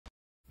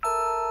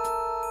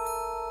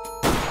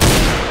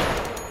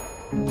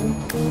Sziasztok!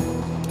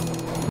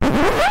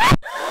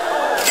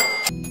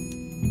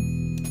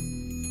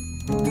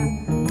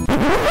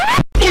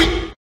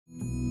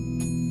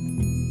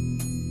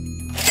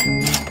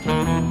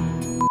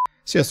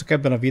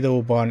 Ebben a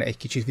videóban egy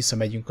kicsit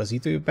visszamegyünk az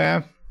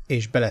időbe,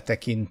 és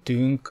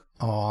beletekintünk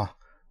a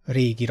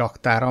régi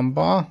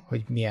raktáramba,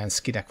 hogy milyen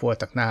skinek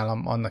voltak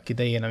nálam annak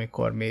idején,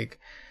 amikor még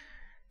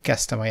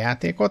kezdtem a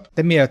játékot.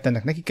 De mielőtt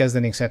ennek neki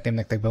kezdenénk, szeretném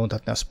nektek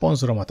bemutatni a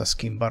szponzoromat, a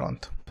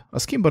Skinbaront. A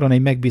Skinbaron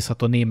egy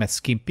megbízható német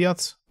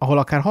skinpiac, ahol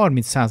akár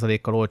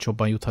 30%-kal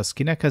olcsóbban juthatsz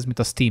skinekhez, mint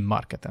a Steam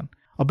Marketen.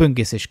 A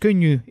böngészés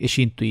könnyű és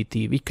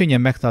intuitív, így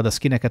könnyen megtalálod a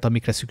skineket,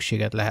 amikre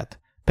szükséged lehet.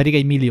 Pedig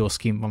 1 millió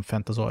skin van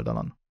fent az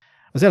oldalon.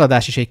 Az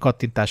eladás is egy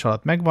kattintás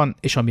alatt megvan,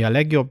 és ami a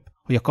legjobb,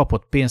 hogy a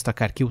kapott pénzt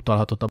akár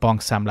kiutalhatod a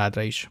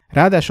bankszámládra is.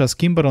 Ráadásul a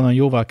Skinbaronon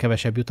jóval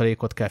kevesebb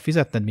jutalékot kell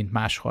fizetned, mint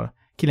máshol.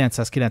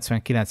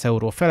 999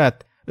 euró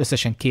felett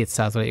összesen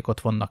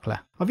 2%-ot vonnak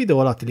le. A videó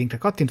alatti linkre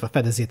kattintva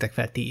fedezzétek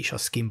fel ti is a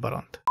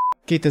Skinbaront.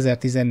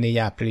 2014.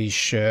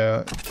 április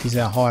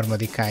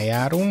 13-án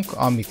járunk,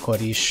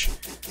 amikor is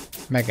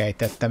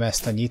megejtettem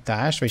ezt a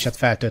nyitást, vagyis hát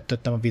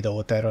feltöltöttem a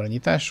videót erről a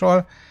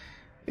nyitásról,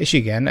 és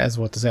igen, ez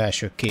volt az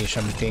első kés,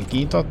 amit én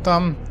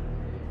kinyitottam,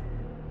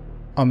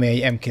 ami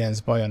egy M9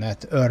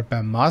 Bayonet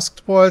Urban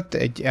Masked volt,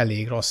 egy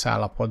elég rossz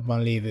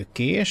állapotban lévő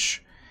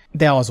kés,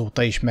 de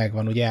azóta is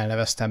megvan, ugye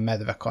elneveztem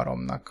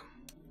medvekaromnak.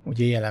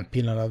 Ugye jelen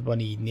pillanatban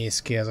így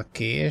néz ki ez a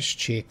kés,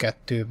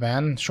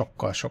 C2-ben,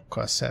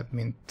 sokkal-sokkal szebb,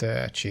 mint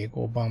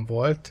Cségóban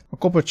volt. A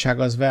kopottság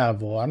az well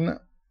worn,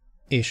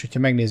 és hogyha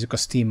megnézzük a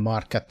Steam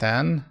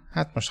Marketen,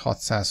 hát most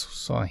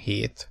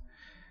 627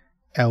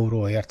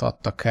 euróért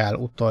adtak el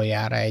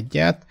utoljára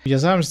egyet. Ugye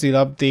az Arms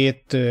Deal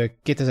Update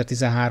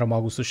 2013.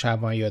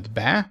 augusztusában jött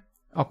be,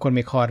 akkor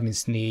még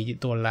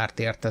 $34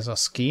 ért ez a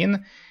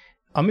skin.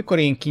 Amikor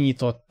én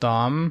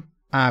kinyitottam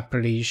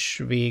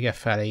április vége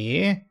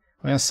felé,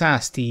 olyan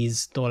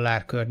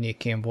 $110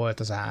 környékén volt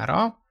az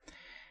ára,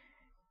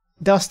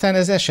 de aztán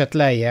ez esett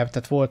lejjebb,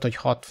 tehát volt, hogy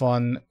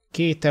 62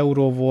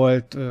 euró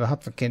volt,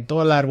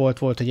 $62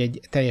 volt, hogy egy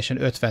teljesen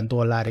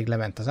 $50-ig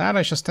lement az ára,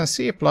 és aztán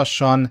szép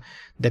lassan,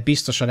 de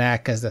biztosan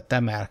elkezdett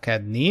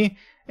emelkedni,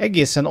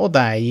 egészen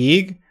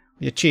odáig,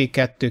 hogy a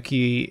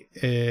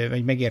C2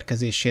 vagy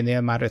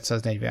megérkezésénél már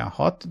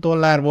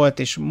 $546 volt,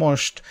 és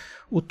most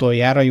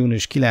utoljára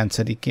június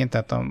 9-én,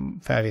 tehát a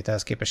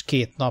felvételhez képest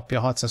 2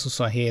 napja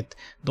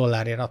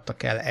 $627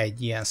 adtak el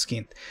egy ilyen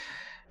skint.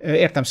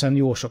 Értelemszerűen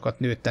jó sokat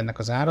nőtt ennek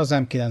az ára, az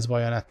M9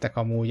 Bayonettek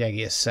amúgy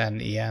egészen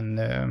ilyen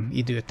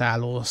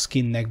időtálló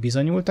skinnek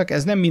bizonyultak.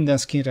 Ez nem minden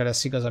skinre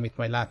lesz igaz, amit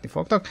majd látni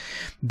fogtok,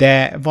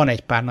 de van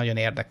egy pár nagyon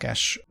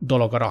érdekes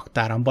dolog a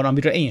raktáramban,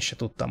 amiről én se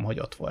tudtam, hogy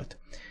ott volt.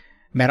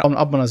 Mert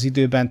abban az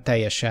időben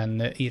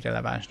teljesen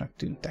irrelevánsnak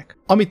tűntek.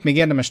 Amit még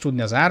érdemes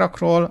tudni az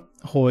árakról,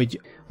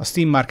 hogy a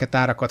Steam Market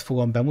árakat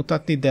fogom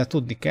bemutatni, de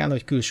tudni kell,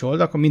 hogy külső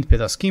oldalakon, mint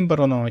például a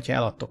Skinbaronon, hogyha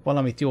eladtok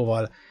valamit,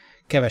 jóval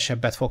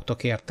kevesebbet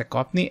fogtok érte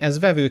kapni. Ez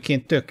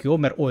vevőként tök jó,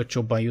 mert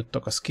olcsóbban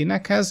juttok a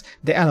skinekhez,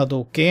 de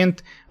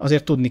eladóként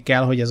azért tudni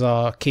kell, hogy ez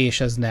a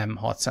kés ez nem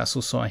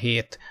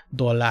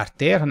 $627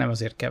 ér, hanem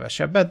azért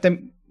kevesebbet,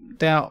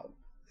 de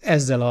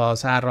ezzel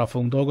az árral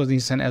fogunk dolgozni,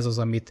 hiszen ez az,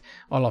 amit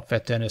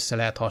alapvetően össze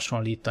lehet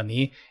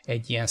hasonlítani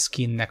egy ilyen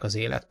skinnek az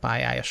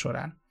életpályája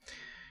során.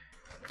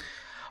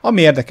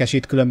 Ami érdekes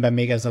itt különben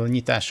még ezzel a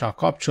nyitással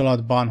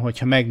kapcsolatban,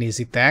 hogyha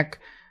megnézitek,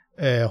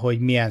 hogy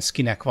milyen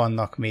skinek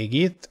vannak még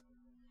itt,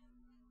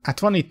 hát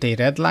van itt egy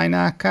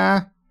Redline AK,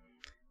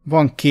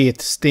 van 2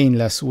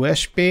 Stainless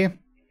USP,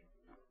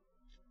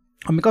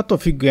 amik attól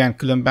függően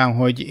különben,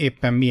 hogy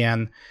éppen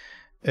milyen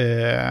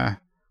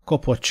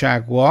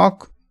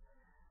kopottságúak,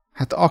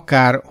 hát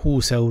akár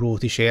 20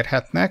 eurót is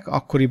érhetnek,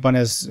 akkoriban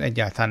ez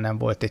egyáltalán nem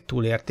volt egy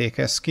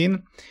túlértékes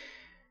skin.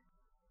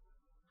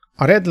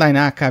 A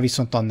Redline AK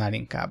viszont annál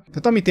inkább.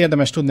 Tehát amit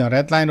érdemes tudni a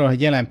Redline-ról,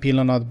 hogy jelen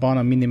pillanatban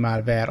a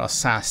Minimal Wear a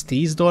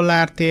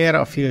 $110 ér,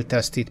 a Field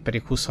Tested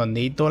pedig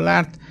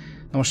 $24.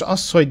 Na most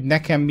az, hogy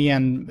nekem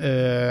milyen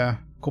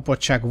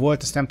kopottság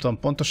volt, ezt nem tudom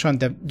pontosan,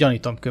 de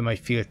gyanítom hogy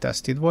Field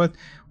Tested volt,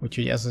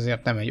 úgyhogy ez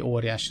azért nem egy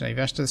óriási nagy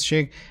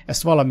veszteség.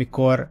 Ezt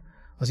valamikor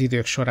az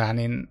idők során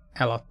én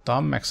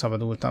eladtam,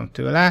 megszabadultam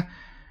tőle,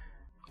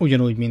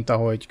 ugyanúgy, mint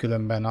ahogy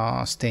különben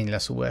a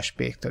Stainless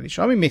USP-ktől is.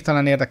 Ami még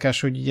talán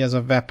érdekes, hogy ugye ez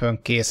a Weapon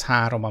Case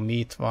 3, ami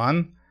itt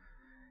van,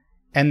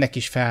 ennek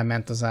is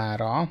felment az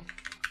ára.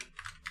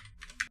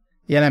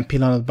 Jelen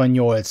pillanatban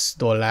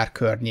 $8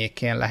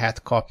 környékén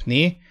lehet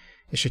kapni,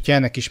 és hogyha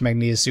ennek is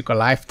megnézzük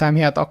a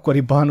lifetime-ját,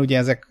 akkoriban ugye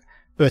ezek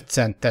 5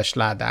 centes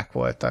ládák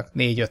voltak,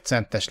 4-5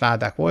 centes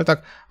ládák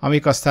voltak,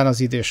 amik aztán az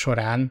idő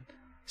során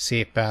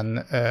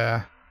szépen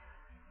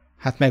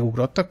hát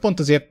megugrottak, pont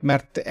azért,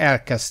 mert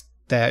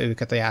elkezdte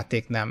őket a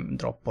játék nem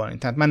droppolni.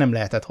 Tehát már nem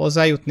lehetett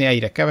hozzájutni,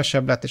 egyre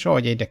kevesebb lett, és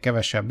ahogy egyre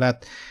kevesebb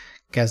lett,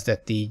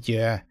 kezdett így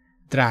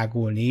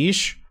drágulni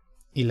is,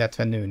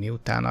 illetve nőni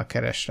utána a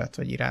kereslet,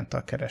 vagy iránta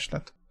a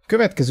kereslet.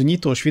 Következő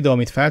nyitós videó,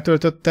 amit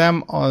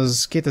feltöltöttem,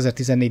 az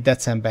 2014.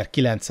 december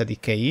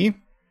 9-i,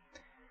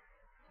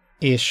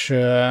 és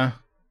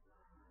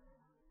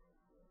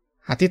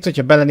Hát itt,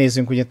 hogyha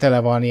belenézünk, ugye tele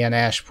van ilyen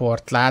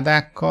e-sport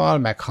ládákkal,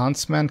 meg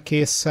Huntsman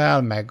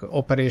késszel, meg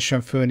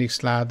Operation Phoenix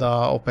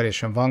láda,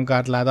 Operation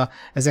Vanguard láda,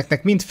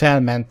 ezeknek mind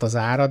felment az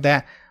ára,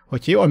 de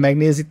hogyha jól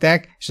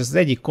megnézitek, és az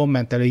egyik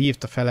kommentelő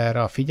hívta fel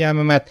erre a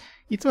figyelmemet,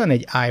 itt van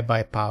egy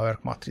iBuypower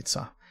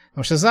matrica.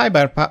 Most az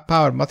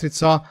iBuypower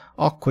matrica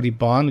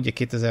akkoriban, ugye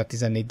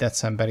 2014.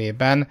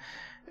 decemberében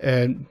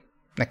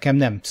nekem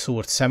nem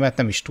szúrt szemet,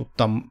 nem is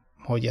tudtam,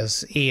 hogy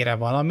ez ére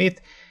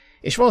valamit,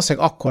 és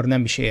valószínűleg akkor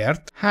nem is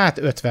ért, hát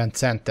 50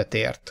 centet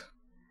ért.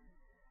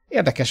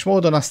 Érdekes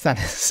módon aztán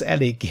ez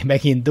eléggé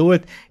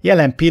megindult,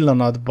 jelen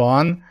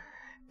pillanatban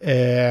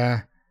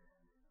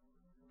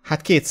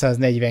hát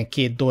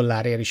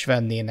 $242 is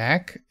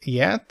vennének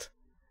ilyet,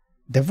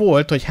 de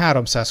volt, hogy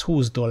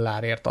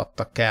 $320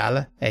 adtak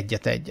el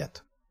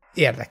egyet-egyet.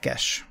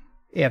 Érdekes.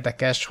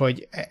 Érdekes,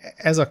 hogy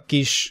ez a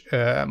kis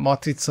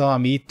matrica,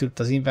 ami itt ült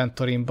az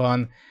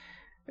inventorimban,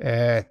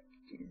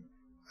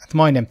 hát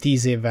majdnem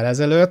 10 évvel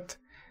ezelőtt,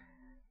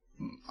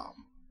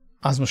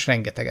 az most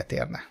rengeteget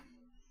érne.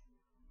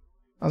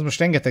 Az most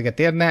rengeteget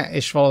érne,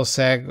 és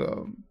valószínűleg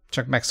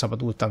csak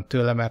megszabadultam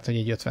tőle, mert hogy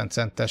egy 50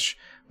 centes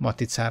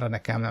matricára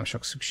nekem nem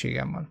sok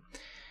szükségem van.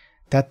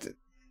 Tehát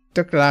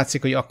tökre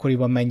látszik, hogy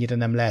akkoriban mennyire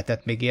nem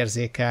lehetett még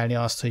érzékelni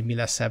azt, hogy mi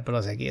lesz ebből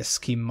az egész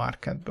skin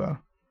marketből.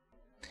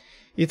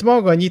 Itt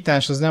maga a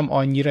nyitás az nem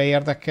annyira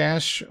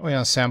érdekes,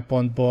 olyan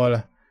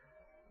szempontból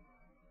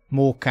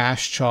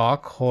mókás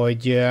csak,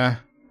 hogy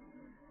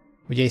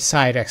ugye egy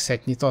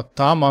Cyrexet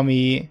nyitottam,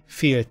 ami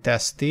field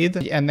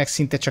tested, ennek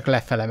szinte csak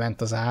lefele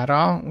ment az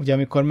ára, ugye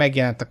amikor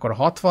megjelent, akkor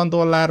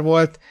 $60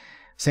 volt,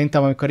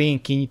 szerintem amikor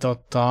én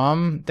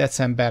kinyitottam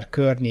december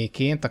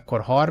környékén,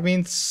 akkor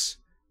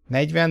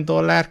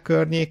 $30-40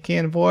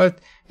 környékén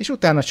volt, és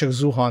utána csak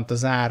zuhant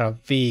az ára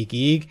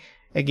végig,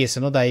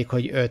 egészen odáig,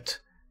 hogy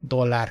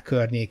 $5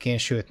 környékén,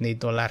 sőt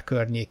 $4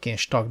 környékén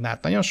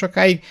stagnált nagyon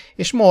sokáig,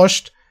 és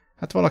most,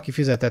 hát valaki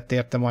fizetett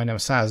érte majdnem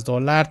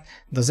 $100,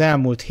 de az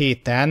elmúlt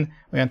héten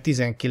olyan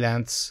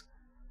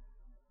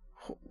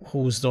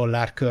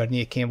 $19-20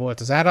 környékén volt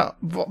az ára.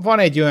 Van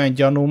egy olyan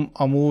gyanúm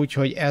amúgy,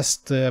 hogy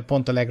ezt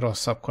pont a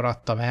legrosszabbkor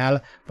adtam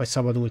el, vagy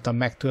szabadultam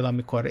meg tőle,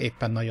 amikor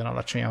éppen nagyon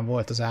alacsonyan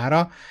volt az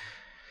ára.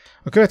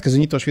 A következő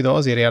nyitós videó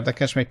azért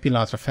érdekes, mert egy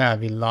pillanatra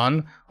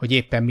felvillan, hogy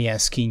éppen milyen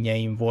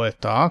skinjeim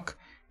voltak,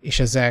 és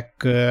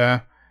ezek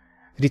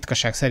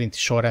ritkaság szerinti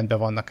sorrendben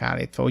vannak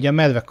állítva. Ugye a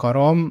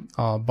medvekarom,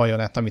 a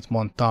bajonett, amit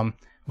mondtam,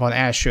 van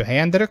első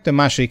helyen, de rögtön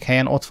második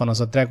helyen ott van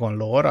az a Dragon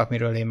Lore,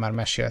 amiről én már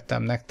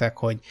meséltem nektek,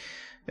 hogy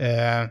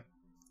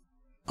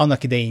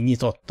annak idején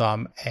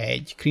nyitottam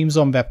egy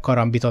Crimson Web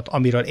karambitot,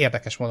 amiről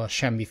érdekes módon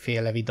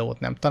semmiféle videót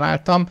nem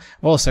találtam.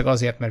 Valószínűleg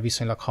azért, mert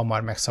viszonylag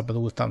hamar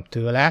megszabadultam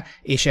tőle,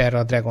 és erre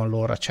a Dragon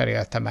Lore-ra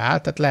cseréltem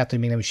el, tehát lehet, hogy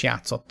még nem is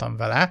játszottam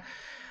vele,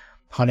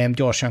 hanem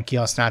gyorsan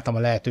kihasználtam a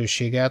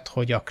lehetőséget,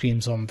 hogy a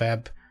Crimson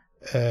Web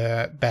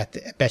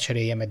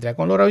becseréljem egy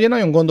Dragon Lore-ra. Ugye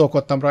nagyon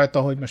gondolkodtam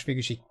rajta, hogy most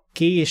végülis egy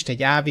kést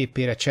egy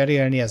AVP-re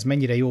cserélni, ez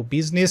mennyire jó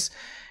biznisz,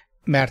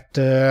 mert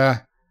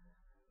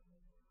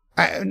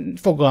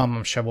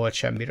fogalmam se volt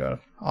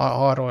semmiről.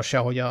 Arról se,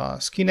 hogy a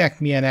skinek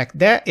milyenek,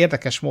 de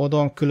érdekes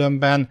módon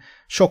különben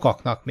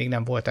sokaknak még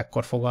nem volt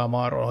ekkor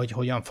fogalma arról, hogy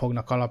hogyan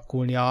fognak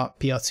alakulni a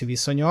piaci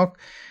viszonyok,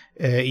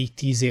 így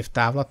 10 év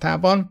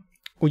távlatában.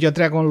 Ugye a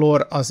Dragon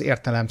Lore az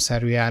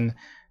értelemszerűen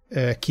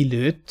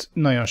kilőtt,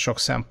 nagyon sok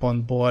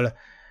szempontból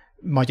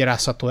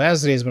magyarázható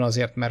ez, részben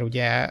azért, mert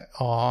ugye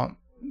a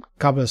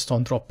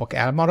cobblestone droppok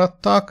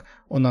elmaradtak,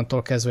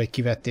 onnantól kezdve, hogy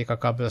kivették a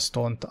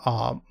cobblestone-t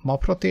a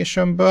map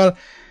rotationből,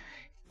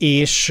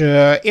 és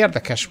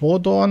érdekes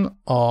módon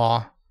a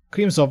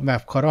Crimson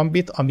Map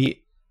karambit, ami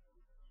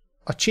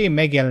a chain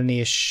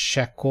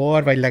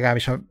megjelenésekor, vagy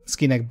legalábbis a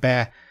skinek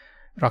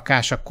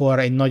berakásakor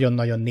egy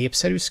nagyon-nagyon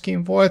népszerű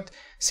skin volt,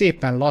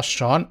 szépen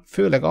lassan,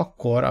 főleg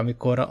akkor,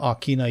 amikor a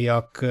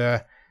kínaiak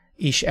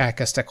is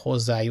elkezdtek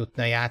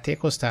hozzájutni a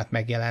játékhoz, tehát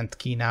megjelent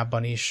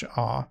Kínában is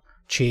a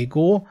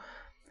Cségó,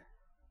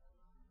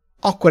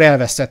 akkor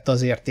elvesztette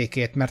az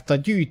értékét, mert a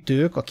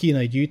gyűjtők, a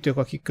kínai gyűjtők,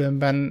 akik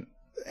önben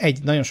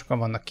nagyon sokan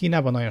vannak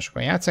Kínában, nagyon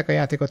sokan játsszák a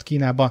játékot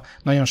Kínában,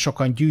 nagyon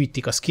sokan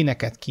gyűjtik a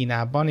skineket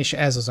Kínában, és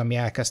ez az, ami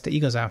elkezdte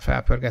igazán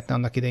felpörgetni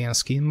annak idején a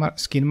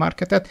skin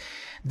marketet,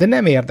 de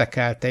nem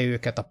érdekelte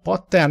őket a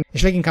pattern,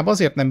 és leginkább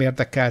azért nem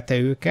érdekelte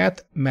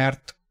őket,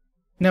 mert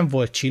nem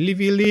volt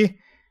chilli-villi,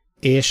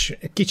 és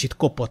kicsit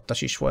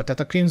kopottas is volt. Tehát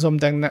a Crimson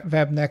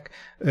Webnek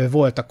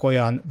voltak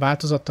olyan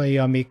változatai,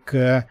 amik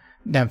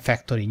nem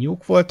factory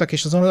nyúk voltak,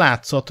 és azon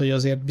látszott, hogy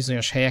azért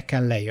bizonyos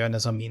helyeken lejön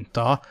ez a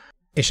minta,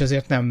 és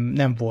ezért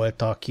nem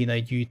volt a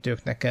kínai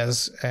gyűjtőknek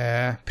ez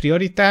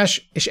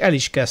prioritás, és el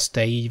is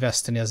kezdte így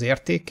veszteni az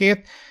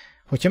értékét.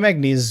 Hogyha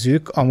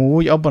megnézzük,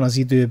 amúgy abban az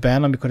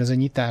időben, amikor ez a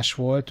nyitás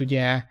volt,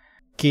 ugye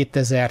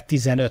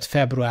 2015.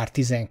 február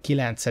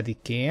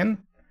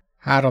 19-én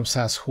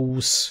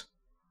 $320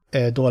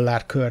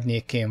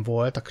 környékén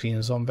volt a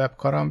Crimson Web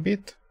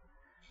karambit.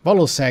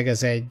 Valószínűleg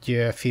ez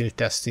egy field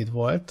tested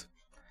volt.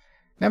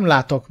 Nem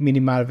látok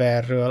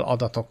minimalware-ről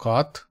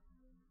adatokat,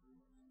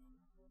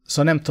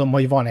 szóval nem tudom,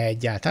 hogy van-e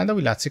egyáltalán, de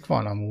úgy látszik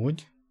van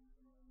amúgy.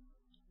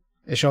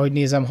 és ahogy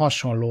nézem,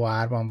 hasonló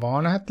árban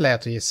van, hát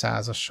lehet, hogy egy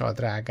 100-assal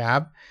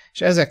drágább,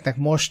 és ezeknek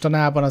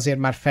mostanában azért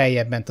már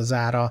feljebb ment az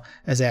ára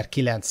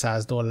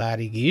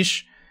 $1900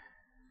 is,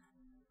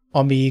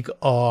 amíg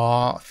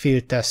a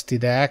field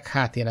testedek,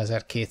 hát ilyen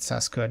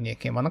 1200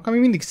 környékén vannak, ami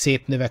mindig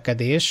szép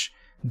növekedés,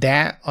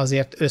 de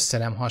azért össze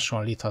nem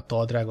hasonlítható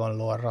a Dragon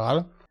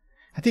Lore-ral.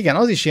 Hát igen,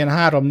 az is ilyen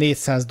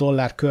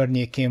 $300-400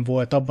 környékén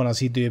volt abban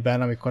az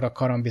időben, amikor a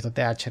karambitot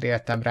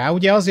elcseréltem rá.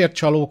 Ugye azért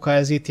csalóka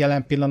ez itt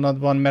jelen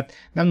pillanatban, mert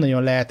nem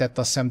nagyon lehetett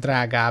azt hiszem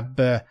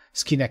drágább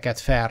skineket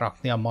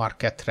felrakni a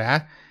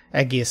marketre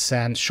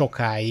egészen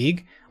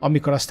sokáig,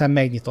 amikor aztán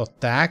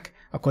megnyitották,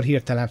 akkor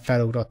hirtelen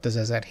felugrott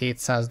ez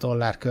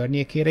 $1700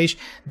 környékére is,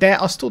 de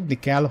azt tudni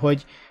kell,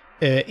 hogy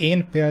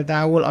én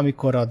például,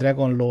 amikor a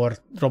Dragon Lore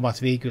romat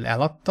végül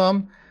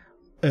eladtam,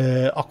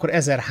 akkor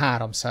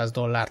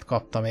 $1300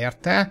 kaptam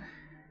érte,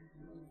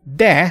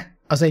 de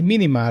az egy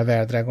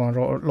minimálware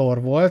Dragon Lore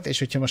volt, és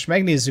hogyha most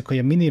megnézzük, hogy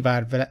a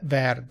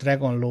minimálware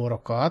Dragon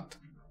Lore-okat,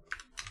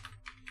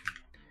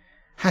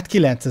 hát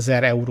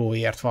 9000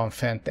 euróért van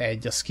fent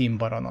egy a Skin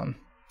Baronon.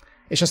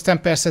 És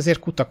aztán persze ezért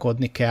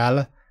kutakodni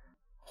kell,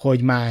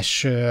 hogy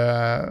más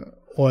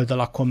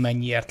oldalakon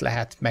mennyiért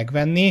lehet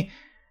megvenni.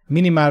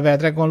 Minimálware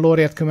Dragon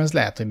Lore-ért ez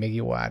lehet, hogy még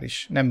jó ár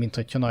is. Nem, mint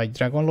hogyha nagy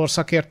Dragon Lore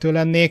szakértő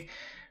lennék,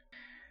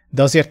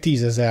 de azért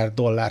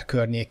 $10,000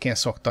 környékén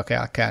szoktak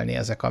elkelni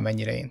ezek,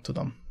 amennyire én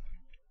tudom.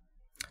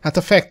 Hát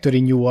a Factory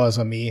New az,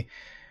 ami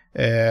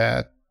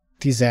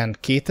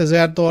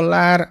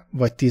 $12,000,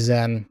 vagy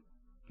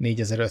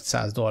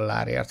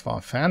 $14,500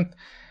 van fent.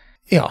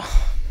 Ja,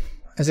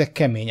 ezek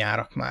kemény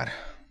árak már.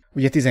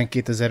 Ugye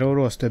 12,000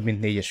 euró, az több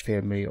mint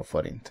 4,5 millió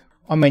forint.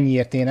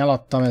 Amennyiért én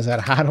eladtam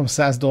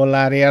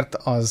 $1300,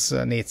 az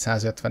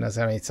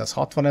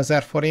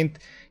 450,000-460,000 forint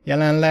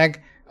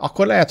jelenleg,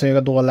 akkor lehet, hogy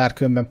a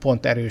dollárkönben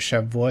pont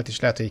erősebb volt, és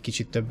lehet, hogy egy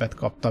kicsit többet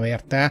kaptam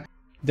érte,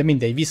 de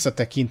mindegy,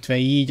 visszatekintve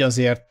így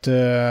azért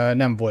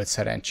nem volt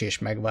szerencsés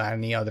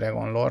megválni a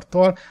Dragon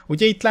Lore-tól.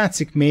 Ugye itt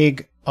látszik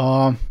még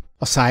a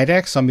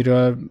Cyrex,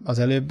 amiről az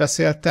előbb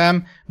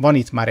beszéltem, van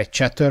itt már egy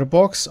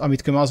Chatterbox,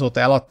 amit azóta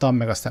eladtam,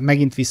 meg aztán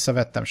megint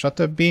visszavettem,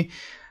 stb.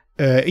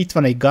 Itt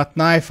van egy Gut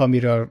Knife,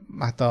 amiről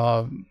hát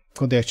a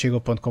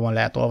kodiak.com-on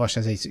lehet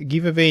olvasni, ez egy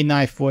giveaway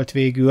knife volt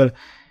végül,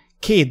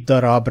 2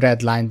 darab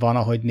Redline van,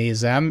 ahogy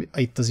nézem,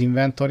 itt az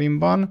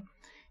inventorimban,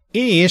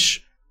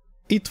 és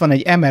itt van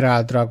egy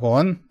Emerald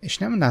Dragon, és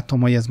nem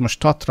látom, hogy ez most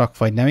statrak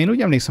vagy nem. Én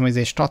úgy emlékszem, hogy ez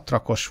egy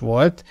statrakos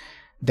volt,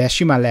 de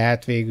simán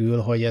lehet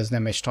végül, hogy ez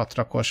nem egy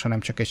statrakos, hanem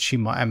csak egy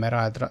sima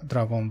Emerald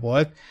Dragon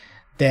volt,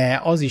 de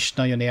az is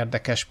nagyon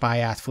érdekes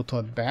pályát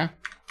futott be,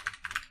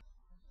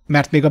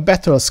 mert még a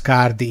Battle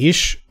Scarred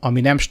is,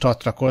 ami nem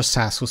statrakos,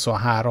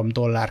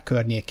 $123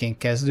 környékén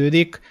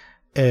kezdődik,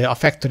 a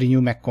Factory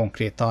New meg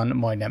konkrétan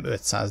majdnem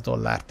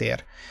 $500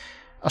 ér.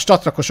 A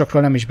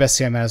statrakosokról nem is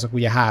beszél, mert azok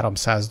ugye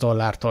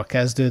 $300-tól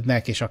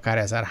kezdődnek, és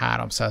akár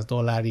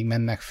 $1300-ig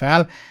mennek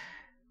fel.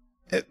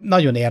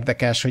 Nagyon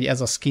érdekes, hogy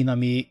ez a skin,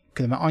 ami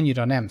különben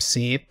annyira nem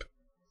szép,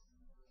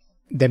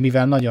 de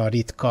mivel nagyon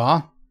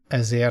ritka,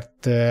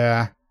 ezért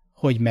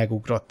hogy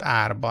megugrott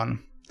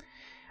árban.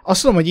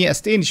 Azt tudom, hogy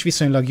ezt én is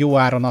viszonylag jó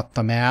áron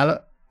adtam el,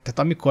 tehát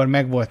amikor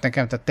megvolt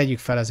nekem, tehát tegyük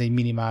fel, ez egy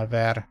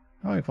minimálware,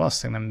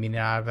 valószínűleg nem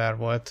minimálware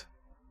volt.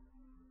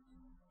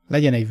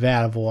 Legyen egy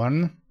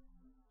well-worn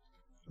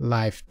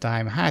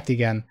lifetime, hát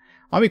igen.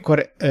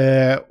 Amikor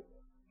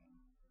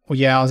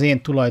ugye az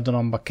én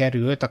tulajdonomba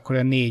került, akkor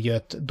olyan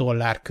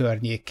 $4-5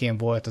 környékén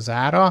volt az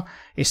ára,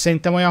 és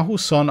szerintem olyan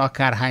 20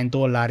 akárhány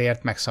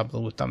dollárért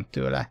megszabadultam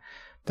tőle.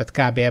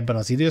 Tehát kb. Ebben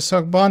az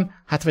időszakban,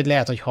 hát vagy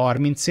lehet, hogy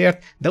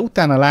 30-ért, de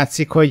utána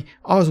látszik, hogy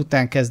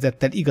azután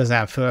kezdett el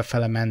igazán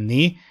fölfele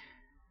menni,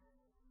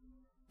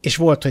 és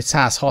volt, hogy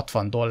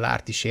 $160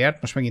 is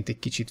ért, most megint egy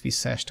kicsit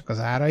visszaestek az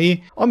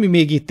árai. Ami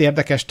még itt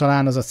érdekes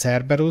talán, az a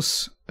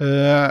Cerberus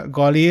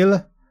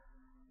Galil,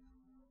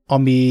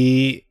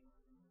 ami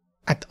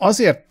hát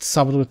azért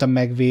szabadultam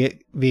meg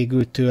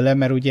végül tőle,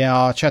 mert ugye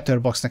a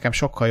Chatterbox nekem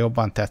sokkal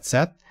jobban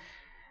tetszett,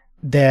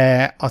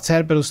 de a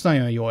Cerberus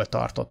nagyon jól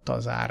tartotta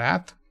az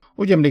árát.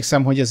 Úgy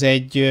emlékszem, hogy ez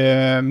egy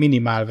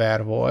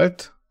minimálware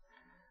volt,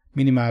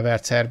 minimálware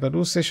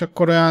Cerberus, és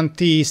akkor olyan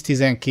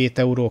 10-12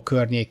 euró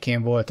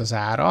környékén volt az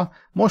ára.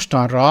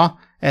 Mostanra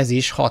ez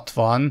is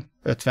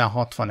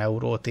 50-60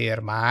 eurót ér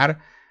már.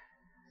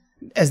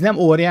 Ez nem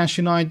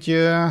óriási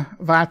nagy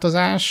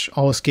változás,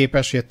 ahhoz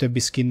képest, hogy a többi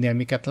skinnél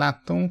miket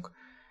láttunk,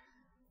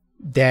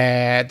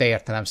 de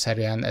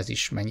értelemszerűen ez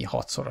is mennyi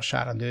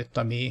 6-szorosára nőtt,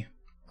 ami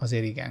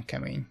azért igen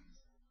kemény.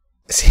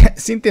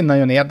 Szintén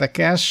nagyon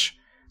érdekes,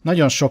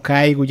 nagyon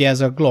sokáig, ugye ez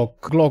a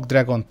Glock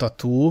Dragon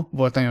Tattoo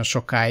volt nagyon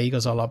sokáig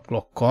az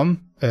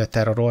alapglockom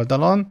terror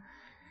oldalon,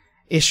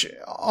 és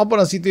abban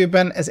az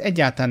időben ez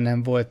egyáltalán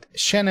nem volt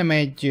se nem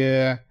egy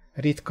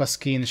ritka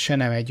skin, se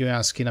nem egy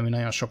olyan skin, ami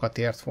nagyon sokat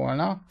ért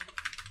volna.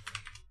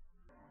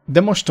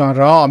 De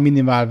mostanra a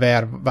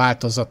minimálware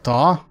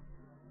változata,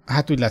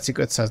 hát úgy látszik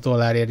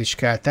 $500 is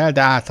kelt el,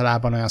 de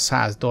általában olyan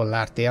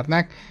 $100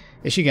 érnek,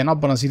 és igen,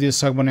 abban az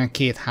időszakban olyan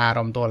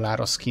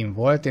 $2-3 skin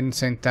volt, én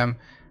szerintem,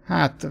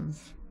 hát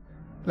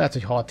Lehet,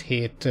 hogy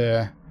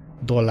 6-7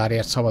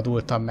 dollárért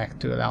szabadultam meg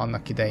tőle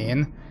annak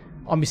idején,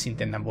 ami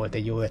szintén nem volt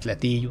egy jó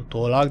ötlet így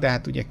utólag, de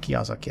hát ugye ki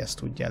az, aki ezt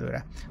tudja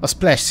előre. A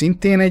Splash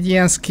szintén egy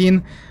ilyen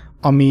skin,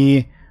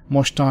 ami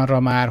mostanra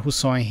már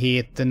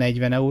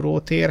 27-40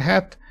 eurót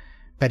érhet,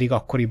 pedig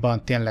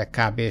akkoriban tényleg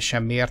kb.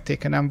 Semmi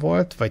értéke nem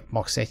volt, vagy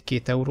max.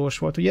 1-2 eurós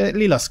volt. Ugye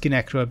lila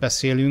skinekről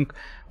beszélünk,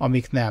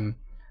 amik nem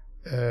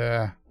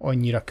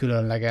annyira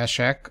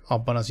különlegesek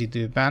abban az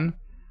időben.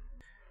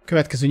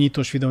 Következő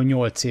nyitós videó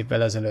 8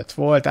 évvel ezelőtt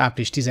volt,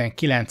 április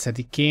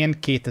 19-én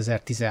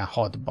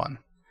 2016-ban.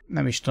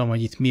 Nem is tudom,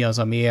 hogy itt mi az,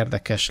 ami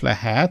érdekes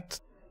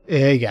lehet.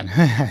 Igen.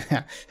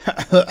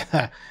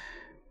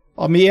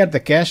 Ami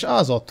érdekes,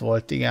 az ott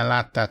volt, igen,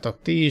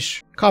 láttátok ti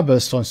is.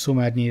 Cobblestone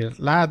szuvenír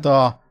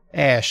láda,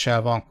 ESL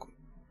van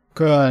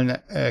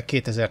Köln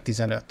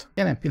 2015.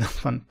 Jelen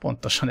pillanatban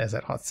pontosan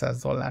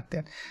 1600 dollárt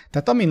ér.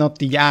 Tehát amin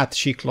ott így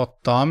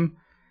átsiklottam,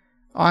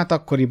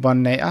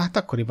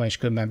 akkoriban is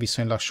különben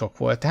viszonylag sok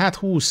volt. Tehát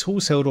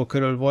 20 euró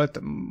körül volt,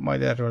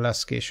 majd erről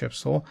lesz később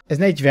szó. Ez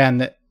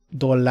 40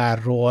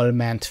 dollárról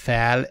ment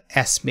fel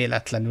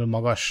eszméletlenül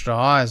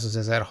magasra, ez az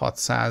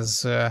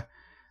 1600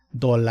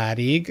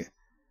 dollárig.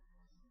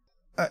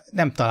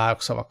 Nem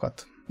találok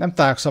szavakat. Nem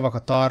találok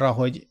szavakat arra,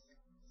 hogy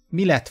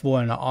mi lett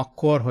volna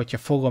akkor, hogyha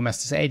fogom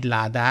ezt az egy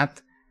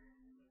ládát,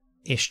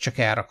 és csak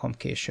elrakom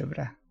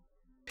későbbre.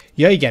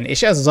 Ja igen,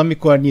 és ez az,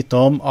 amikor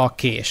nyitom a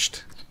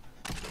kést.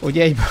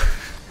 Ugye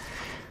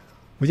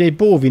egy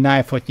Bowie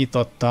knife-ot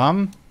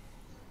nyitottam,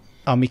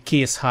 ami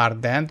case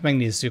hardened,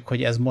 megnézzük,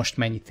 hogy ez most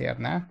mennyit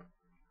érne.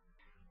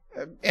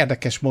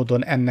 Érdekes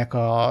módon ennek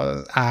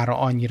az ára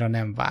annyira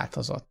nem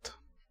változott.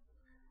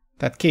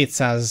 Tehát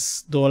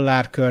 200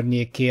 dollár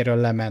környékéről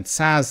lement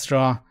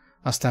 100-ra,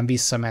 aztán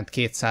visszament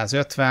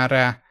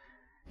 250-re,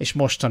 és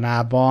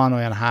mostanában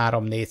olyan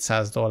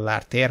 300-400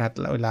 dollárt ér. Hát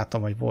úgy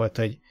látom, hogy volt,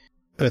 hogy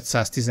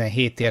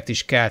 517-ért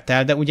is kelt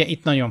el, de ugye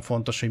itt nagyon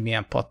fontos, hogy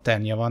milyen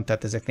patternja van,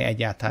 tehát ezeknél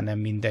egyáltalán nem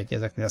mindegy,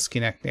 ezeknél a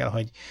skineknél,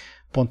 hogy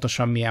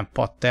pontosan milyen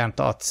patternt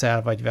adsz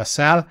el, vagy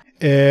veszel.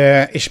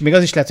 És még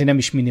az is lehet, hogy nem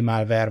is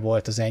minimálware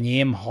volt az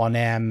enyém,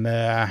 hanem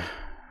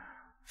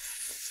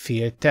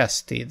field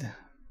tested.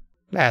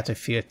 Lehet, hogy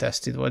field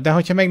tested volt, de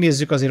hogyha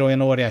megnézzük, azért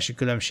olyan óriási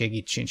különbség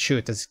itt sincs,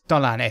 sőt, ez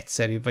talán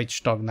egyszerűbb, vagy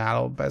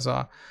stagnálóbb ez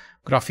a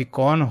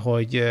grafikon,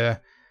 hogy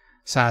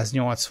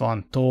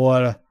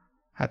 180-tól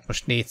hát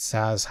most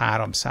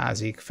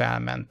 400-300-ig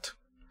felment.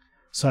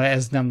 Szóval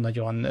ez nem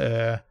nagyon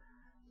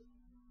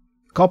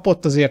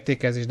kapott az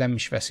értékezés, nem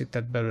is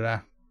veszített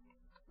belőle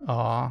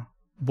a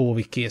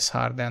Bowie case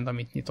hardened,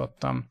 amit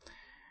nyitottam.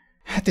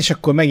 Hát és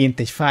akkor megint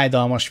egy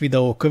fájdalmas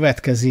videó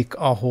következik,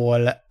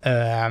 ahol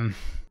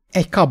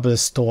egy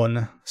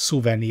cobblestone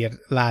szuvenír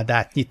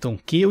ládát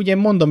nyitunk ki. Ugye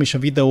mondom is a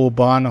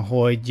videóban,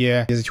 hogy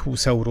ez egy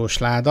 20 eurós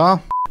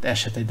láda.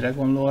 Esett egy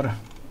Dragon Lore,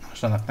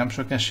 most annak nem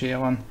sok esélye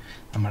van,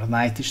 de már a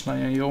Night is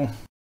nagyon jó.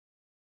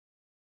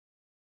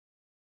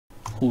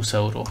 20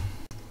 euró.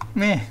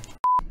 Mi?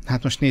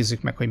 Hát most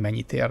nézzük meg, hogy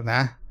mennyit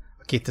érne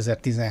a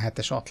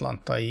 2017-es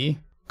atlantai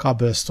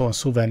Cobblestone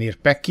Souvenir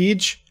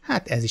Package.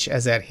 Hát ez is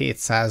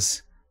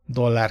 1700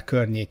 dollár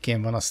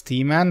környékén van a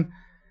Steamen.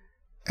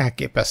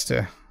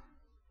 Elképesztő.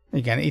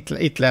 Igen,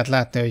 itt lehet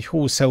látni, hogy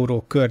 20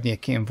 euró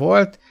környékén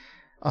volt,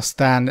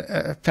 aztán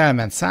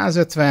felment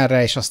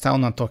 150-re, és aztán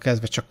onnantól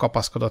kezdve csak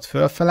kapaszkodott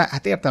fölfele.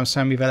 Hát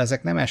értelemszerűen, mivel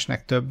ezek nem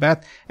esnek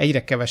többet,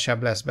 egyre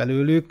kevesebb lesz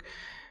belőlük,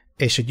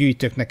 és a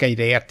gyűjtőknek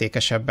egyre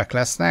értékesebbek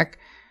lesznek.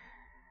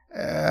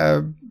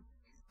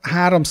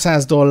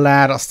 300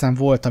 dollár, aztán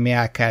volt, ami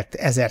elkelt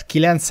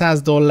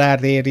 1900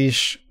 dollárért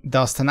is, de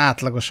aztán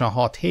átlagosan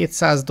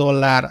 6-700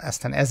 dollár,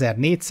 aztán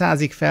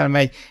 1400-ig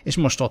felmegy, és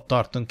most ott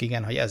tartunk,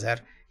 igen, hogy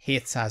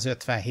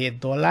 1757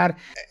 dollár.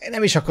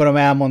 Nem is akarom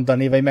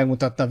elmondani, vagy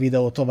megmutatni a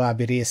videó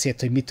további részét,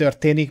 hogy mi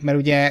történik, mert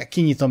ugye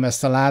kinyitom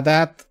ezt a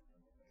ládát,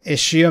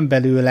 és jön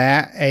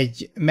belőle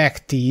egy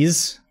Mac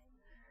 10.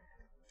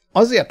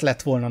 Azért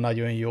lett volna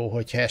nagyon jó,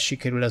 hogyha ez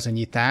sikerül ez a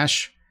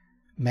nyitás,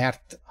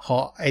 mert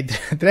ha egy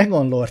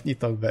Dragon Lore-t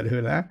nyitok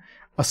belőle,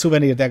 a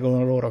szuvenír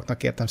Dragon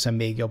Lore-oknak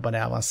értelemszerűen még jobban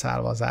el van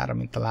szállva az ára,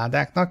 mint a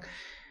ládáknak.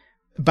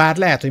 Bár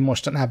lehet, hogy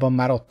mostanában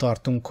már ott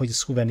tartunk, hogy a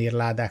szuvenír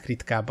ládák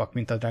ritkábbak,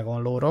 mint a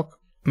Dragon Lore-ok,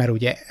 mert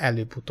ugye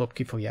előbb-utóbb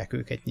ki fogják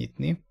őket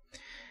nyitni.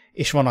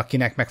 És van,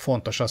 akinek meg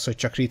fontos az, hogy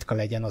csak ritka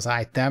legyen az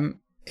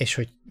item, és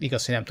hogy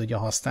igaz, hogy nem tudja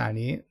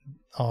használni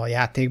a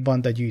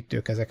játékban, de a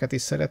gyűjtők ezeket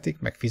is szeretik,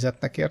 meg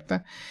fizetnek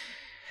érte.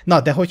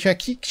 Na, de hogyha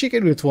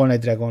sikerült volna egy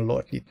Dragon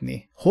Lore-t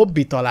nyitni,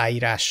 Hobbit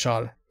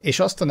aláírással, és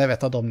azt a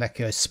nevet adom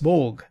neki, hogy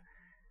Smog,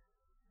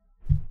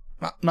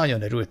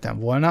 nagyon örültem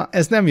volna.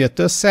 Ez nem jött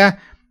össze,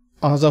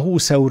 az a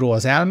 20 euró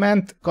az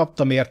elment,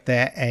 kaptam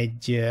érte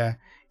egy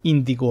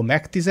Indigo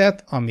Mac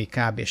 10-et, ami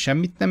kb.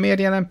 Semmit nem ér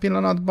jelen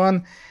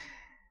pillanatban,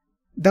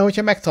 de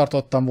hogyha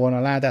megtartottam volna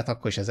a ládát,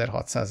 akkor is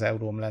 1600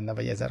 euróm lenne,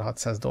 vagy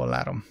 1600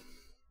 dollárom.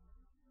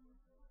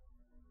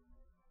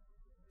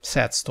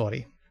 Sad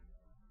story.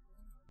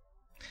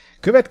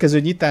 Következő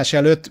nyitás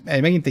előtt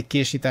megint egy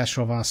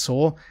késnyitásról van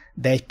szó,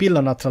 de egy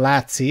pillanatra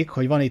látszik,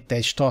 hogy van itt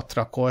egy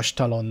statrakos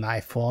Talon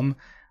knife-om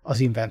az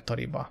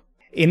inventoryba.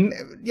 Én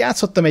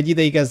játszottam egy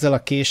ideig ezzel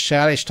a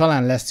késsel, és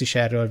talán lesz is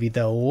erről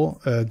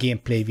videó,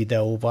 gameplay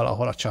videóval,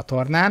 ahol a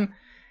csatornán,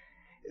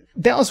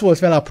 de az volt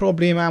vele a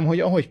problémám, hogy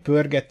ahogy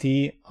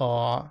pörgeti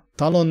a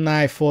Talon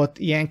knife-ot,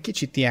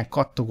 kicsit ilyen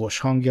kattogós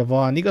hangja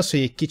van, igaz, hogy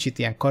egy kicsit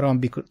ilyen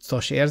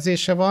karambitos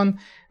érzése van,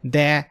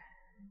 de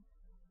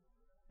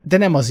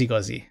nem az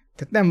igazi.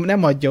 Tehát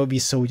nem adja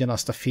vissza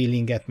ugyanazt a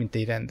feelinget, mint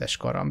egy rendes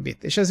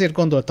karambit. És ezért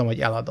gondoltam, hogy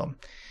eladom.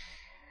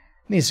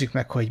 Nézzük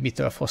meg, hogy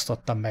mitől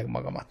fosztottam meg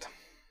magamat.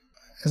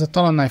 Ez a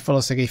Talon knife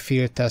valószínűleg egy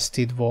field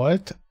tested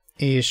volt,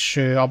 és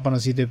abban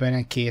az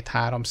időben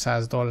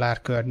 $200-300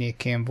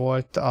 környékén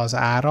volt az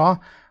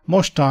ára.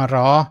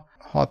 Mostanra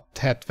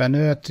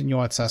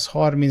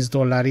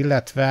 $675-830,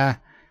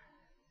 illetve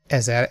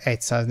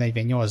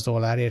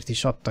 $1148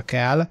 is adtak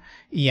el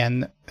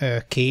ilyen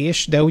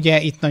kés, de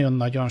ugye itt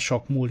nagyon-nagyon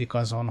sok múlik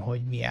azon,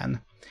 hogy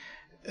milyen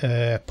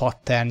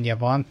patternje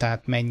van,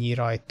 tehát mennyi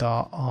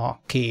rajta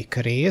a kék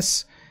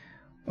rész.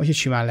 Úgyhogy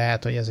simán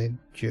lehet, hogy ez egy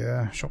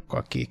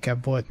sokkal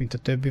kékebb volt, mint a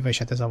többi, vagyis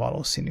hát ez a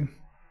valószínű.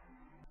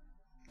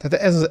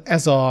 Tehát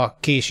ez a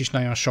kés is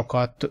nagyon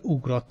sokat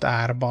ugrott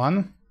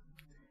árban,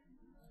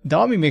 de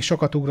ami még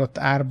sokat ugrott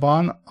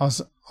árban,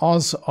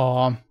 az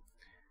a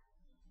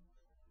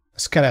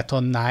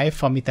skeleton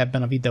knife, amit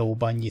ebben a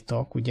videóban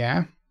nyitok,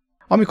 ugye.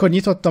 Amikor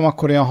nyitottam,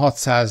 akkor olyan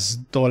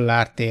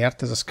 $600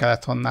 ért ez a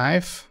skeleton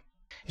knife,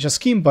 és a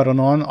Skin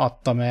Baronon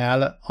adtam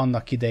el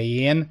annak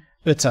idején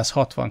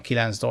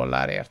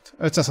 $569.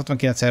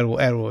 569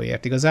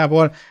 euróért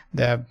igazából,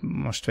 de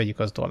most vegyük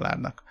az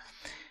dollárnak.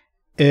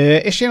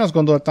 És én azt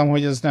gondoltam,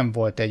 hogy ez nem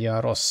volt egy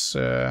olyan rossz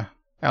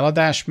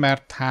eladás,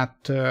 mert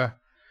hát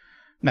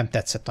nem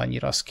tetszett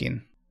annyira a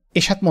skin.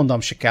 És hát mondom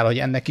se kell, hogy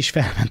ennek is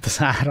felment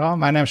az ára,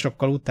 már nem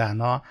sokkal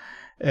utána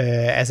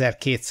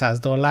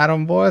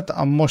 $1200 volt,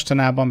 a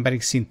mostanában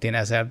pedig szintén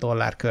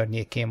 $1000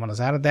 környékén van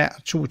az ára, de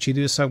a csúcs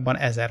időszakban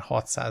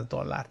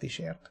 $1600 is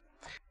ért.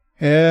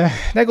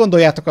 Ne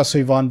gondoljátok azt,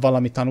 hogy van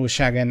valami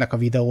tanulsága ennek a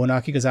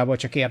videónak, igazából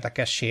csak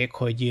érdekesség,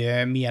 hogy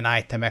milyen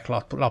itemek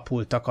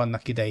lapultak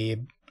annak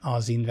idején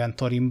az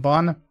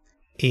inventorimban,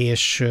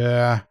 és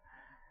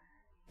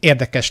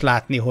érdekes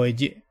látni,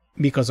 hogy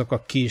mik azok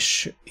a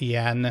kis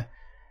ilyen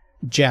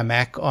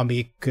gemek,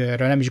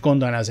 amikről nem is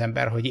gondolná az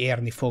ember, hogy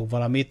érni fog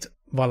valamit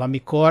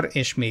valamikor,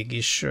 és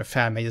mégis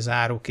felmegy az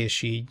áruk,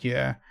 és így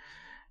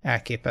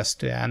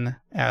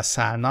elképesztően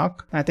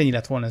elszállnak. Hát ennyi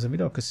lett volna ez a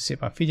videó, köszi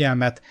szépen a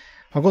figyelmet.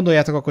 Ha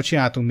gondoljátok, akkor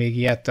csináltunk még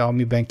ilyet,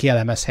 amiben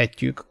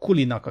kielemezhetjük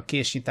Kulinak a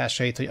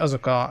késnyitásait, hogy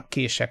azok a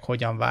kések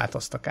hogyan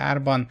változtak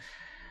árban.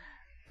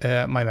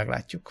 Majd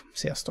meglátjuk.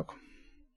 Sziasztok!